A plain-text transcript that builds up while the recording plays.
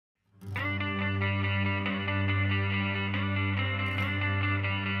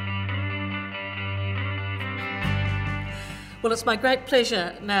Well, it's my great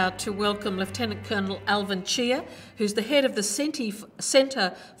pleasure now to welcome Lieutenant Colonel Alvin Chia, who's the head of the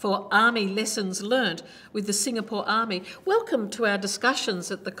Centre for Army Lessons Learned with the Singapore Army. Welcome to our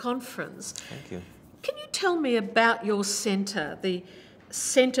discussions at the conference. Thank you. Can you tell me about your centre, the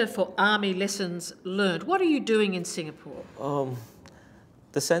Centre for Army Lessons Learned? What are you doing in Singapore?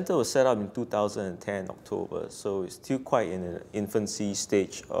 The centre was set up in 2010, October, so it's still quite in an infancy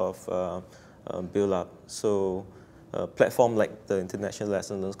stage of build-up. So a platform like the International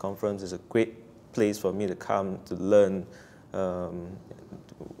Lesson Learned Conference is a great place for me to come to learn,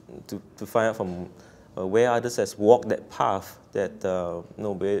 to find out from where others has walked that path, that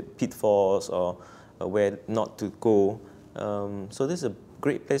where pitfalls or where not to go. So this is a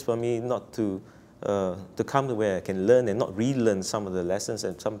great place for me not to come to where I can learn and not relearn some of the lessons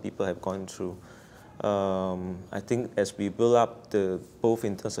that some people have gone through. I think as we build up both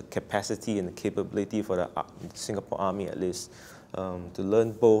in terms of capacity and the capability for the Singapore Army at least, to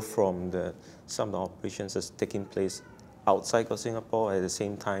learn both from some of the operations that's taking place outside of Singapore, at the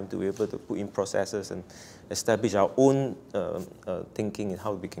same time to be able to put in processes and establish our own thinking and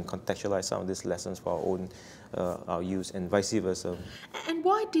how we can contextualize some of these lessons for our own our use and vice versa. And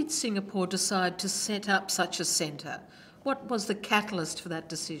why did Singapore decide to set up such a centre? What was the catalyst for that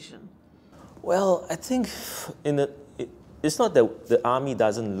decision? Well, I think it's not that the Army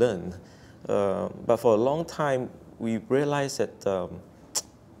doesn't learn, but for a long time we realized that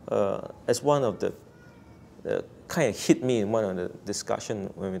as one of the kind of hit me in one of the discussion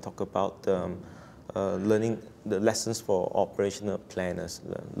when we talk about learning the lessons for operational planners,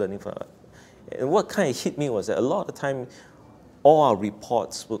 learning for. And what kind of hit me was that a lot of the time, all our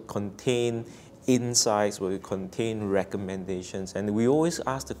reports would contain insights, will contain recommendations, and we always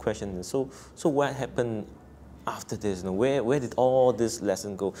ask the question, so what happened after this? Where did all this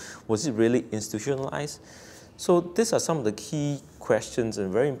lesson go? Was it really institutionalized? So these are some of the key questions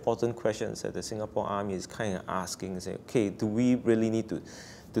and very important questions that the Singapore Army is kind of asking, say, okay, do we really need to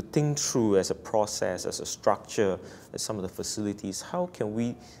think through as a process, as a structure, as some of the facilities, how can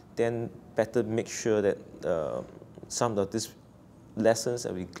we then better make sure that some of these lessons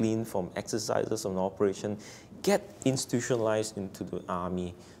that we glean from exercises on operation get institutionalized into the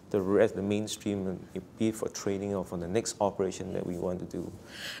Army, the mainstream, be it for training or for the next operation that we want to do.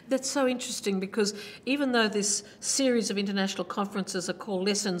 That's so interesting, because even though this series of international conferences are called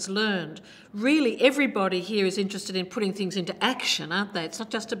Lessons Learned, really everybody here is interested in putting things into action, aren't they? It's not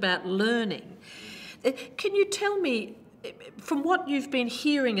just about learning. Can you tell me, from what you've been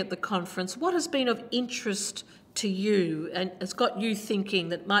hearing at the conference, what has been of interest to you and has got you thinking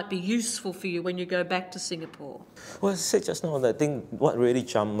that might be useful for you when you go back to Singapore? Well, as I said just now, I think what really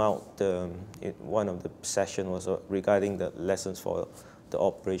jumped out in one of the sessions was regarding the lessons for the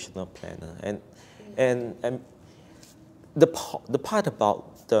operational planner. And the part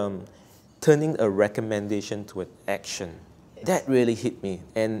about turning a recommendation to an action, that really hit me.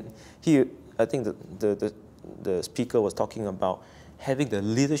 And here, I think the speaker was talking about having the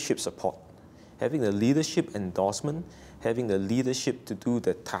leadership support, having the leadership endorsement, having the leadership to do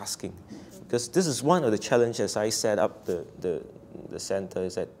the tasking. Because this is one of the challenges I set up the center,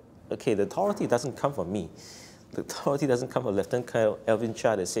 is that, okay, the authority doesn't come from me. The authority doesn't come from Lieutenant Colonel Alvin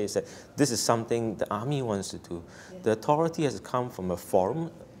Chia that says that this is something the Army wants to do. Yeah. The authority has come from a forum,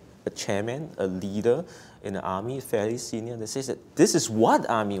 a chairman, a leader in the Army, fairly senior, that says that this is what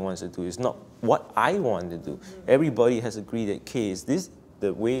Army wants to do, it's not what I want to do. Everybody has agreed that, okay, is this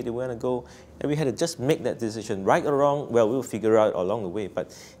the way they want to go? And we had to just make that decision. Right or wrong, well, we'll figure out along the way,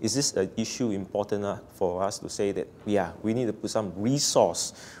 but is this an issue important enough for us to say that, yeah, we need to put some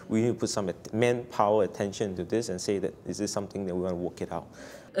resource, we need to put some manpower attention to this and say that, is this something that we want to work it out?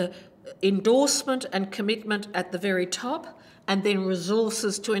 Endorsement and commitment at the very top, and then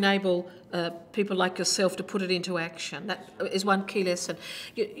resources to enable people like yourself to put it into action. That is one key lesson.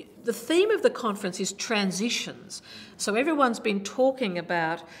 The theme of the conference is transitions. So everyone's been talking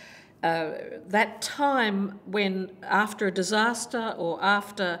about that time when, after a disaster or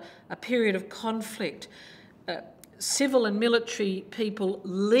after a period of conflict, civil and military people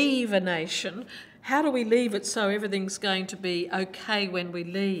leave a nation. How do we leave it so everything's going to be okay when we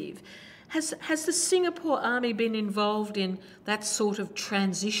leave? Has the Singapore Army been involved in that sort of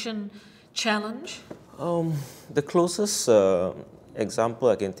transition challenge? The closest example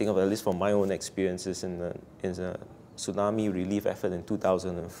I can think of, at least from my own experiences, in the tsunami relief effort in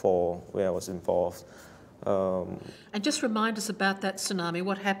 2004, where I was involved. And just remind us about that tsunami,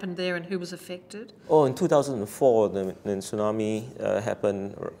 what happened there and who was affected? Oh, in 2004, the tsunami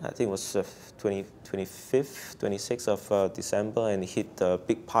happened, I think it was 26th of December, and it hit a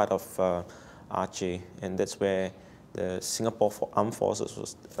big part of Aceh, and that's where the Singapore Armed Forces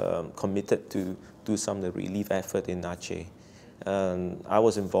was committed to do some of the relief effort in Aceh. I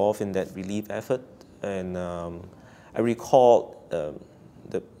was involved in that relief effort, and I recall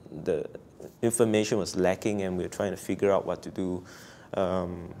the information was lacking, and we were trying to figure out what to do.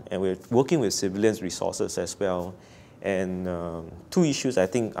 And we're working with civilians' resources as well. And two issues I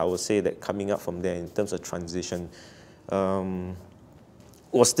think I would say that coming up from there in terms of transition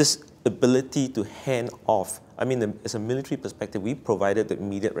was this ability to hand off. I mean, as a military perspective, we provided the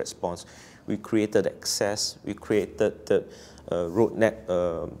immediate response. We created access, we created the roadnet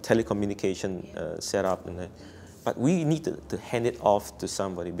telecommunication setup, but we needed to hand it off to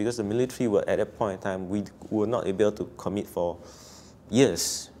somebody because the military were at that point in time, we were not able to commit for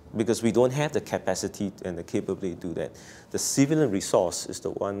years because we don't have the capacity and the capability to do that. The civilian resource is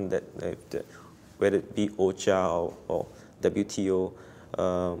the one that, whether it be OCHA or WTO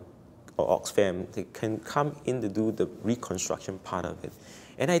or Oxfam, they can come in to do the reconstruction part of it.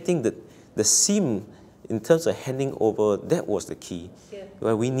 And I think that the SIM, in terms of handing over, that was the key. Yeah.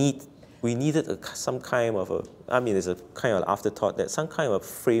 Where we needed some kind of there's a kind of afterthought that some kind of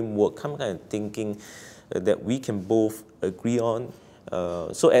framework, some kind of thinking that we can both agree on.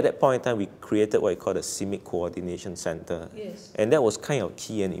 So at that point in time, we created what we call the CIMIC Coordination Center. Yes. And that was kind of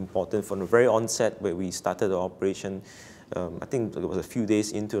key and important from the very onset where we started the operation. I think it was a few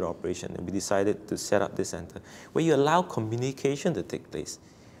days into the operation, and we decided to set up this center where you allow communication to take place,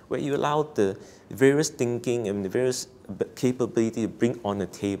 where you allow the various thinking and the various capability to bring on the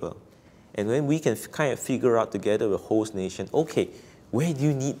table. And when we can kind of figure out together with the host nation, okay, where do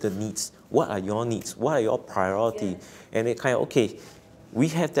you need the needs? What are your needs? What are your priority? Yeah. And it kind of, okay, we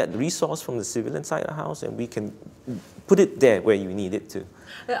have that resource from the civilian side of the house, and we can put it there where you need it to.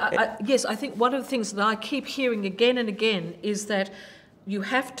 Yes, I think one of the things that I keep hearing again and again is that you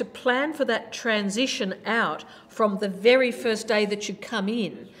have to plan for that transition out from the very first day that you come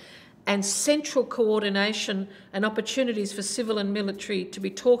in, and central coordination and opportunities for civil and military to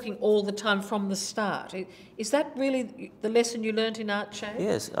be talking all the time from the start. Is that really the lesson you learned in Aceh?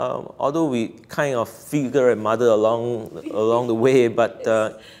 Yes, although we kind of figure and muddle along the way,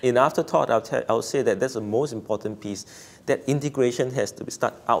 but in afterthought, I'll say that that's the most important piece, that integration has to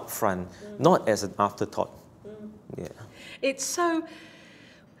start out front, not as an afterthought. Yeah. It's so,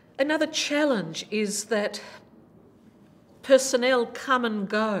 another challenge is that personnel come and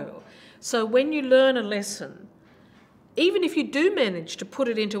go. So when you learn a lesson, even if you do manage to put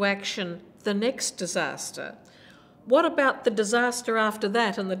it into action the next disaster, what about the disaster after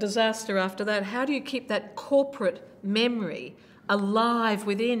that and the disaster after that? How do you keep that corporate memory alive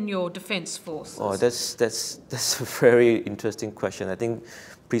within your defence forces? Oh, that's a very interesting question. I think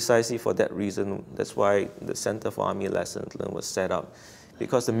precisely for that reason, that's why the Centre for Army Lessons Learned was set up.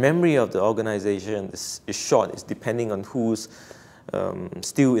 Because the memory of the organization is short. It's depending on who's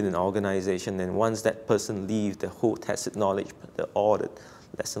still in an organization, and once that person leaves, the whole tacit knowledge, all the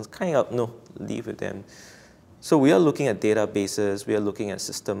lessons kind of leave with them. So we are looking at databases, we are looking at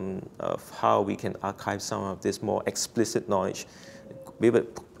system of how we can archive some of this more explicit knowledge, be able to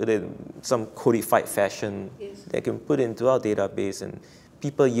put it in some codified fashion. Yes. They can put it into our database, and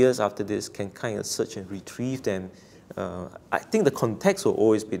people years after this can kind of search and retrieve them. I think the context will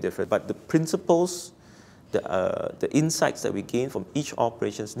always be different, but the principles, the insights that we gain from each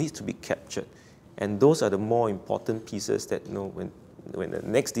operations needs to be captured. And those are the more important pieces that, when the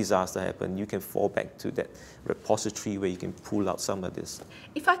next disaster happens, you can fall back to that repository where you can pull out some of this.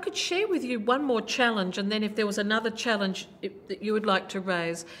 If I could share with you one more challenge, and then if there was another challenge that you would like to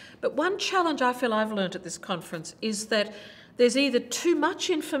raise. But one challenge I feel I've learned at this conference is that there's either too much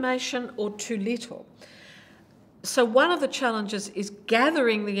information or too little. So one of the challenges is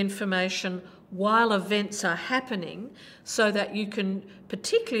gathering the information while events are happening so that you can,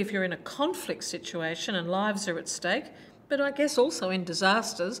 particularly if you're in a conflict situation and lives are at stake, but I guess also in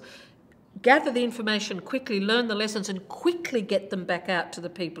disasters, gather the information quickly, learn the lessons and quickly get them back out to the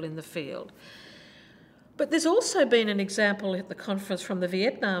people in the field. But there's also been an example at the conference from the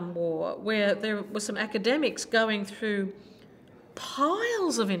Vietnam War where there were some academics going through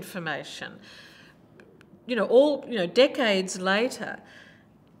piles of information, decades later,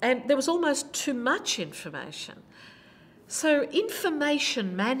 and there was almost too much information. So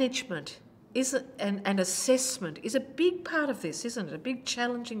information management and assessment is a big part of this, isn't it? A big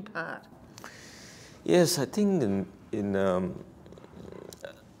challenging part. Yes, I think in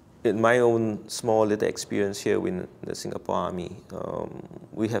my own small little experience here with the Singapore Army,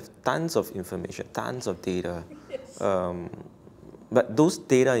 we have tons of information, tons of data. Yes. But those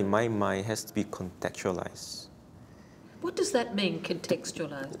data, in my mind, has to be contextualized. What does that mean,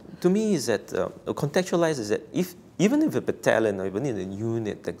 contextualised? To me, is that contextualized is that even if a battalion or even in a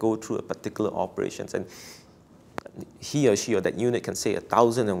unit that go through a particular operations, and he or she or that unit can say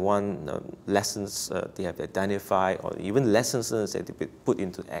 1,001 lessons they have identified, or even lessons that they put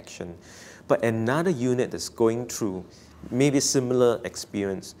into action, but another unit that's going through maybe similar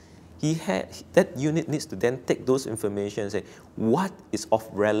experience, that unit needs to then take those information and say, what is of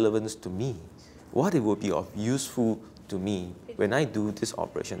relevance to me? What it will be of useful to me when I do this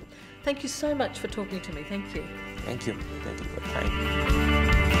operation? Thank you so much for talking to me. Thank you. Thank you. Thank you for your time.